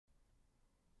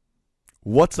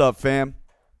What's up, fam?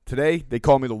 Today, they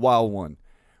call me the Wild One.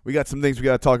 We got some things we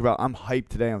got to talk about. I'm hyped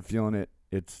today. I'm feeling it.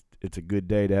 It's a good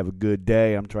day to have a good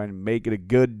day. I'm trying to make it a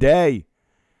good day.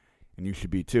 And you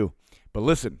should be too. But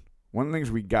listen, one of the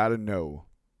things we got to know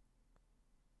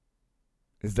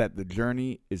is that the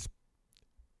journey is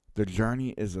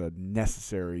a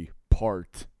necessary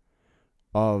part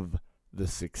of the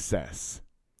success.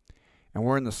 And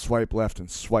we're in the swipe left and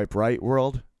swipe right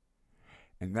world.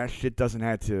 And that shit doesn't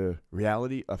add to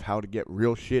reality of how to get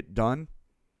real shit done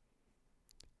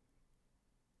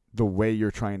the way you're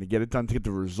trying to get it done, to get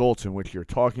the results in which you're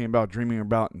talking about, dreaming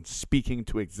about, and speaking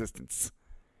to existence.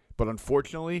 But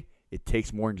unfortunately, it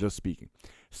takes more than just speaking.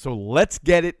 So let's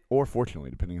get it, or fortunately,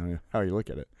 depending on how you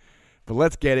look at it. But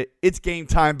let's get it. It's game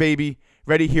time, baby.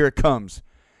 Ready? Here it comes.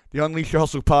 The Unleash Your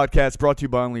Hustle podcast brought to you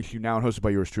by Unleash You Now and hosted by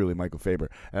yours truly, Michael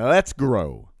Faber. Let's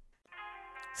grow.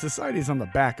 Society is on the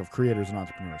back of creators and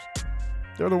entrepreneurs.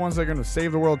 They're the ones that are going to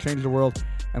save the world, change the world,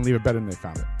 and leave it better than they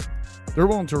found it. They're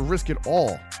willing to risk it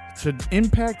all to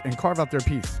impact and carve out their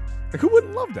piece. Like, who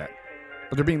wouldn't love that?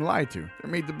 But they're being lied to.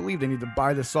 They're made to believe they need to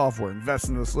buy this software, invest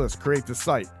in this list, create this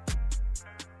site.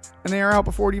 And they are out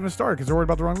before it even started because they're worried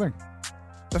about the wrong thing.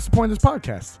 That's the point of this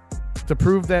podcast. To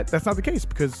prove that that's not the case,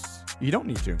 because you don't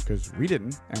need to, because we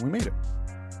didn't, and we made it.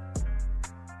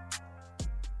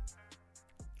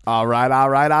 All right.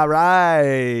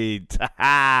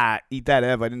 Eat that,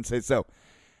 Ev. I didn't say so.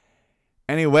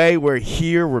 Anyway, we're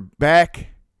here. We're back.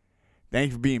 Thank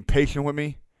you for being patient with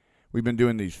me. We've been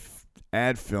doing these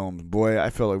ad films. Boy,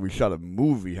 I feel like we shot a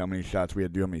movie, how many shots we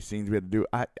had to do, how many scenes we had to do.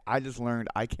 I just learned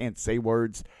I can't say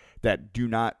words that do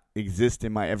not exist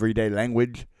in my everyday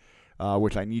language,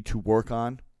 which I need to work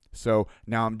on. So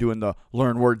now I'm doing the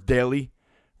learn words daily,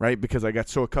 right? Because I got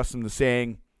so accustomed to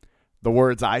saying the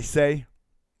words I say.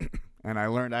 And I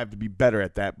learned I have to be better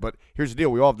at that. But here's the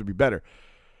deal. We all have to be better.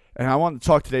 And I wanted to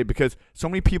talk today because so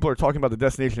many people are talking about the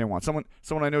destination they want. Someone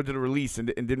I know did a release and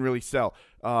didn't really sell,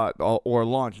 or a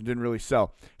launch and didn't really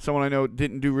sell. Someone I know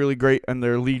didn't do really great in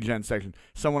their lead gen section.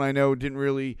 Someone I know didn't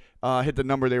really hit the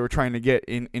number they were trying to get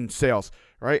in sales,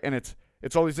 right? And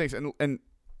it's all these things. And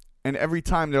every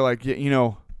time they're like, you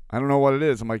know, I don't know what it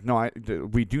is. I'm like, no,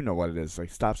 we do know what it is. Like,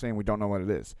 stop saying we don't know what it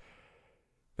is.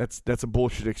 That's a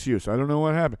bullshit excuse. I don't know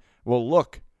what happened. Well,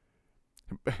 look,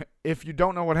 if you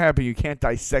don't know what happened, you can't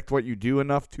dissect what you do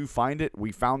enough to find it.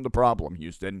 We found the problem,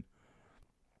 Houston.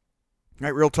 All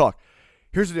right, real talk.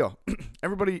 Here's the deal.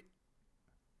 Everybody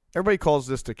calls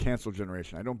this the cancel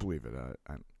generation. I don't believe it.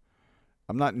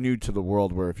 I'm not new to the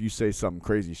world where if you say some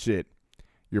crazy shit,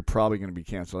 you're probably going to be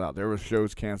canceled out. There were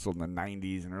shows canceled in the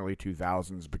 90s and early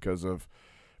 2000s because of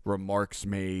remarks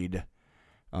made,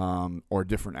 or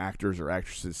different actors or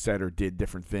actresses said or did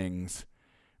different things.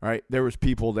 Right? There was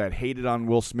people that hated on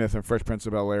Will Smith and Fresh Prince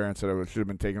of Bel-Air and said it should have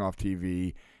been taken off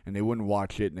TV, and they wouldn't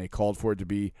watch it, and they called for it to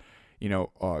be,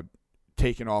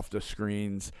 taken off the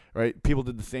screens. Right? People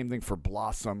did the same thing for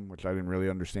Blossom, which I didn't really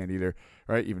understand either.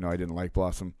 Right? Even though I didn't like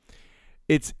Blossom,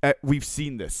 we've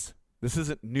seen this. This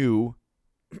isn't new.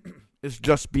 It's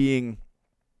just being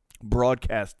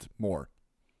broadcast more.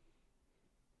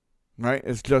 Right?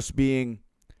 It's just being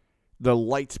the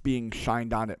lights being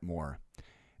shined on it more.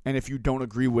 And if you don't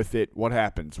agree with it, what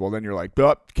happens? Well, then you're like,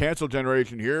 cancel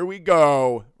generation, here we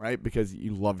go, right? Because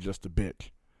you love just a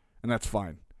bitch. And that's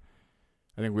fine.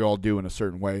 I think we all do in a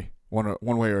certain way, one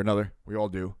way or another. We all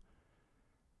do.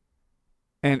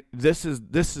 And this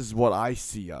is what I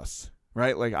see us,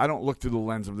 right? Like, I don't look through the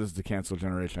lens of this is the cancel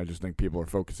generation. I just think people are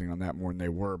focusing on that more than they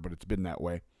were, but it's been that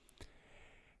way.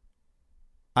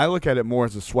 I look at it more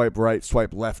as a swipe right,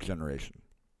 swipe left generation,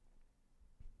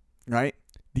 right?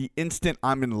 The instant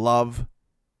I'm in love,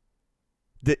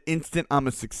 the instant I'm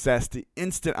a success, the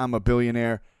instant I'm a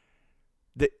billionaire,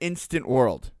 the instant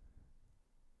world.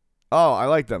 Oh, I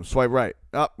like them. Swipe right.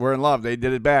 Oh, we're in love. They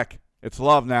did it back. It's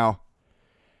love now.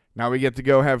 Now we get to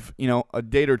go have, a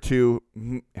date or two,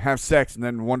 have sex, and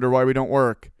then wonder why we don't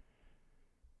work.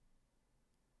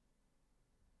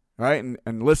 Right?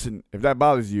 And listen, if that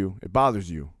bothers you, it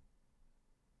bothers you.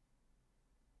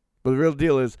 But the real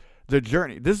deal is, the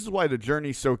journey. This is why the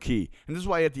journey is so key. And this is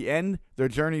why at the end, the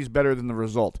journey is better than the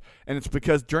result. And it's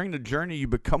because during the journey, you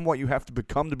become what you have to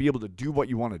become to be able to do what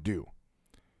you want to do.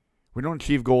 We don't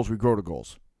achieve goals, we grow to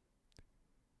goals.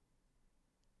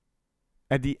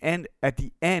 At the end,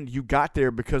 you got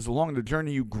there because along the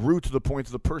journey, you grew to the point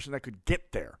of the person that could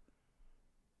get there.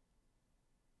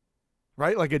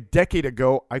 Right? Like a decade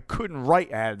ago, I couldn't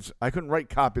write ads. I couldn't write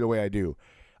copy the way I do.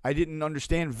 I didn't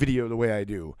understand video the way I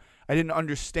do. I didn't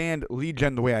understand lead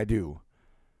gen the way I do.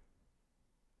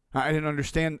 I didn't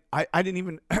understand. I didn't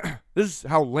even. This is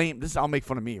how lame. This is how I'll make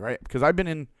fun of me, right? Because I've been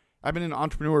in I've been in the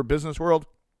entrepreneur business world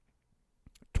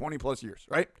 20 plus years,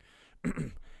 right?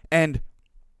 And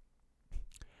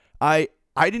I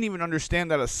didn't even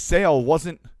understand that a sale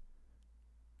wasn't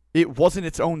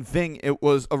its own thing. It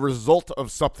was a result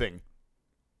of something.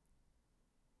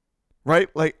 Right?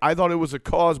 Like, I thought it was a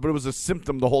cause, but it was a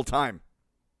symptom the whole time.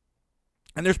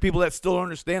 And there's people that still don't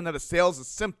understand that a sale is a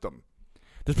symptom.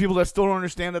 There's people that still don't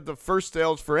understand that the first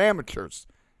sale is for amateurs.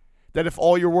 That if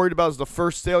all you're worried about is the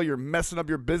first sale, you're messing up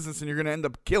your business and you're going to end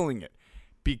up killing it.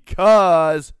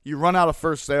 Because you run out of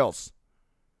first sales.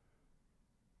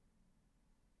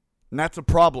 And that's a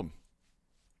problem.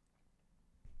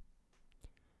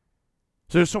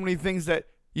 So there's so many things that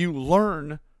you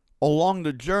learn along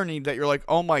the journey that you're like,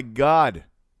 oh my God,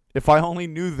 if I only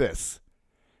knew this.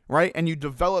 Right? And you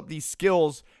develop these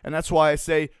skills, and that's why I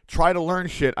say try to learn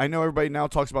shit. I know everybody now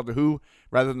talks about the who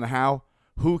rather than the how.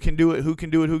 Who can do it, who can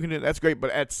do it, who can do it. That's great.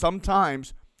 But at some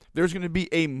times, there's going to be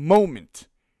a moment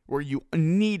where you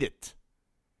need it.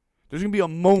 There's going to be a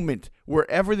moment where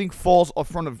everything falls in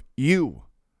front of you.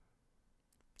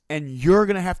 And you're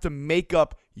going to have to make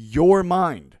up your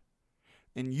mind.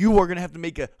 And you are going to have to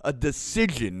make a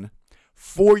decision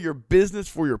for your business,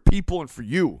 for your people, and for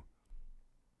you.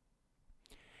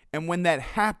 And when that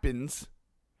happens,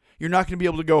 you're not going to be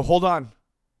able to go, hold on.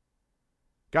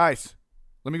 Guys,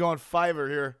 let me go on Fiverr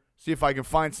here, see if I can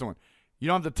find someone. You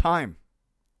don't have the time.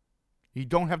 You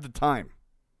don't have the time.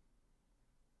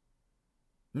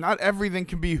 Not everything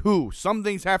can be who. Some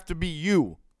things have to be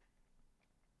you.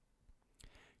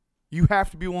 You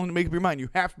have to be willing to make up your mind. You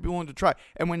have to be willing to try.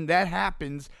 And when that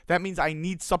happens, that means I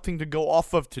need something to go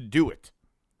off of to do it.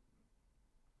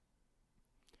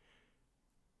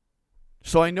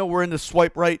 So I know we're in the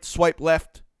swipe right, swipe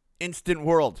left, instant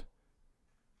world.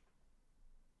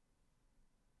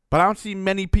 But I don't see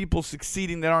many people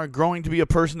succeeding that aren't growing to be a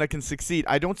person that can succeed.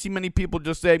 I don't see many people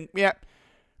just saying, yeah,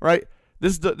 right?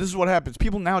 This is what happens.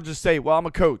 People now just say, well, I'm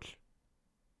a coach.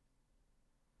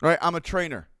 Right? I'm a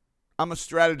trainer. I'm a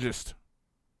strategist.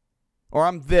 Or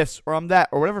I'm this, or I'm that,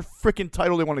 or whatever freaking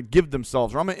title they want to give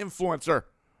themselves. Or I'm an influencer.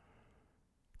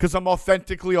 Because I'm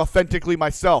authentically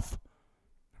myself.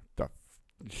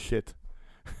 The shit.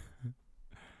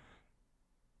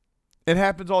 It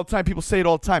happens all the time. People say it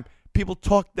all the time. People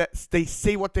talk that they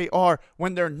say what they are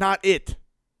when they're not it.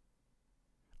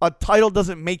 A title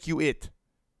doesn't make you it.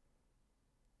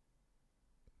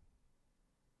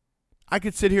 I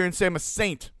could sit here and say I'm a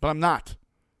saint, but I'm not.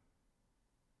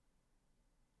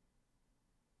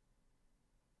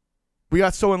 We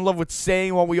got so in love with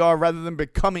saying what we are rather than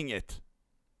becoming it.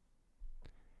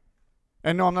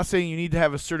 And no, I'm not saying you need to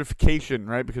have a certification,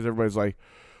 right? Because everybody's like,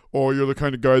 oh, you're the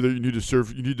kind of guy that you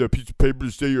need that piece of paper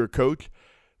to say you're a coach.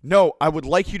 No, I would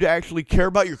like you to actually care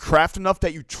about your craft enough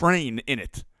that you train in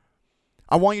it.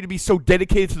 I want you to be so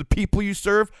dedicated to the people you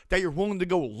serve that you're willing to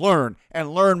go learn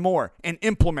and learn more and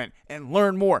implement and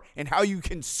learn more and how you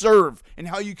can serve and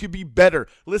how you could be better.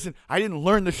 Listen, I didn't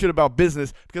learn the shit about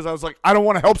business because I was like, I don't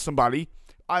want to help somebody.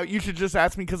 You should just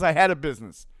ask me because I had a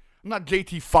business. I'm not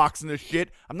JT Fox in this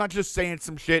shit. I'm not just saying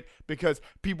some shit because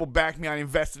people back me. I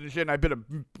invested in shit and I've been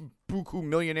a buku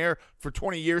millionaire for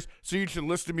 20 years. So you should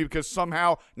listen to me because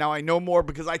somehow now I know more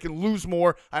because I can lose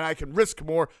more and I can risk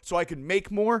more so I can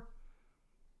make more.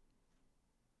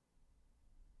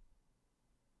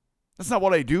 That's not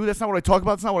what I do. That's not what I talk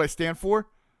about. That's not what I stand for.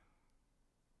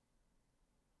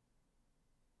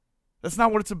 That's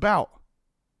not what it's about.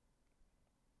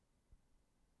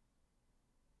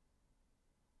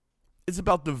 It's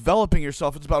about developing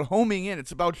yourself. It's about homing in.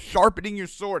 It's about sharpening your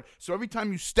sword. So every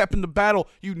time you step into battle,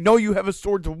 you know you have a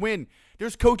sword to win.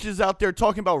 There's coaches out there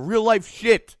talking about real life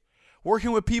shit,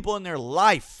 working with people in their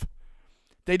life.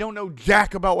 They don't know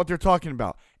jack about what they're talking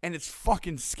about. And it's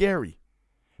fucking scary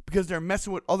because they're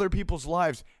messing with other people's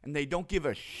lives and they don't give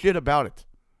a shit about it.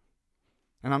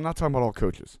 And I'm not talking about all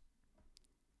coaches,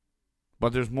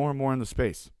 but there's more and more in the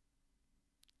space.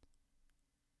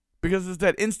 Because it's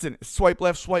that instant swipe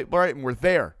left, swipe right, and we're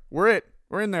there. We're it.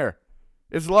 We're in there.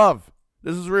 It's love.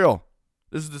 This is real.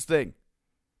 This is this thing.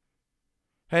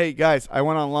 Hey, guys, I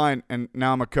went online, and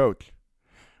now I'm a coach.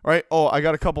 All right? Oh, I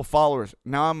got a couple followers.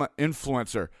 Now I'm an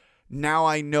influencer. Now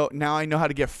I know how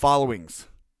to get followings.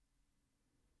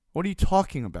 What are you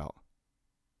talking about?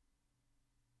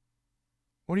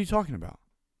 What are you talking about?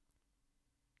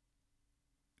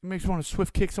 It makes me want to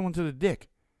swift kick someone to the dick.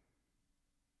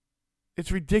 It's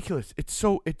ridiculous.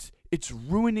 It's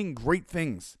ruining great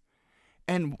things.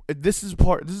 And this is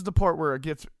the part where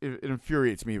it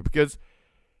infuriates me because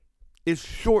it's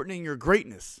shortening your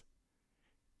greatness.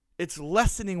 It's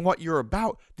lessening what you're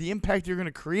about, the impact you're going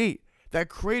to create, that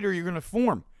creator you're going to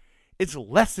form. It's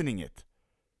lessening it.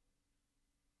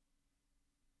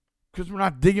 Because we're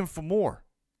not digging for more.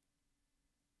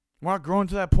 We're not growing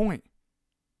to that point.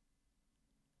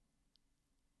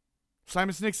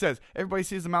 Simon Sinek says, everybody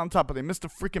sees the mountaintop, but they miss the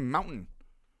freaking mountain.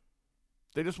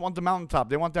 They just want the mountaintop.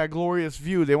 They want that glorious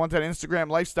view. They want that Instagram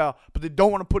lifestyle, but they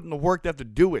don't want to put in the work. They have to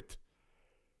do it.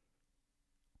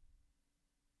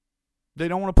 They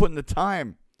don't want to put in the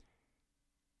time.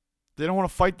 They don't want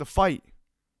to fight the fight.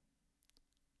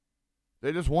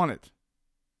 They just want it.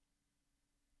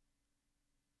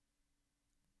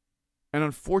 And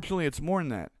unfortunately, it's more than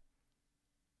that.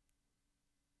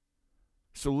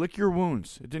 So lick your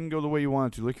wounds. It didn't go the way you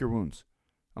wanted to. Lick your wounds.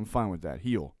 I'm fine with that.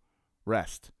 Heal.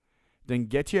 Rest. Then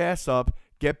get your ass up,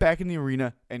 get back in the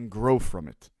arena, and grow from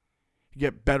it.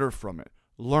 Get better from it.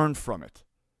 Learn from it.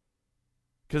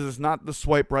 Because it's not the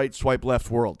swipe right, swipe left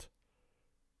world.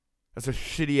 That's a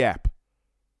shitty app.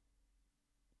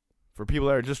 For people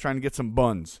that are just trying to get some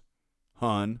buns.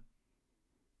 Hun.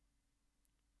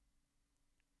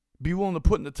 Be willing to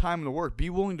put in the time and the work. Be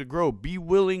willing to grow. Be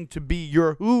willing to be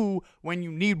your who when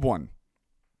you need one.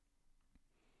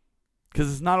 Because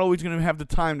it's not always going to have the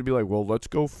time to be like, well, let's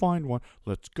go find one.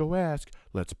 Let's go ask.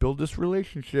 Let's build this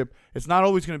relationship. It's not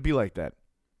always going to be like that.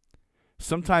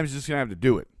 Sometimes you're just going to have to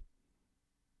do it.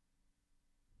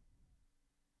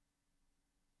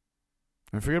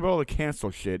 And forget about all the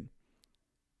cancel shit.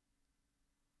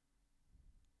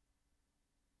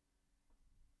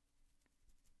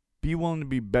 Be willing to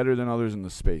be better than others in the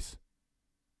space.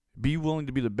 Be willing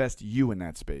to be the best you in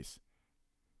that space.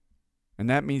 And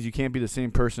that means you can't be the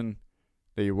same person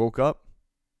that you woke up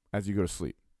as you go to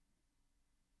sleep.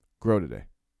 Grow today.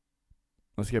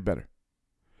 Let's get better.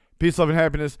 Peace, love, and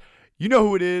happiness. You know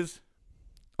who it is.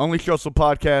 Unleash Your Hustle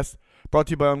Podcast. Brought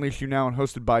to you by Unleash You Now and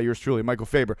hosted by yours truly, Michael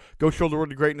Faber. Go show the world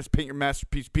to greatness. Paint your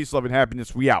masterpiece. Peace, love, and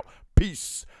happiness. We out.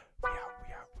 Peace. We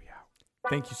out.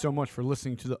 Thank you so much for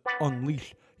listening to the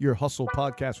Unleash Your Hustle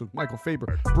Podcast with Michael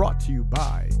Faber. Brought to you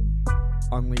by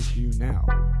Unleash You Now,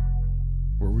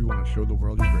 where we want to show the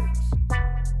world your greatness.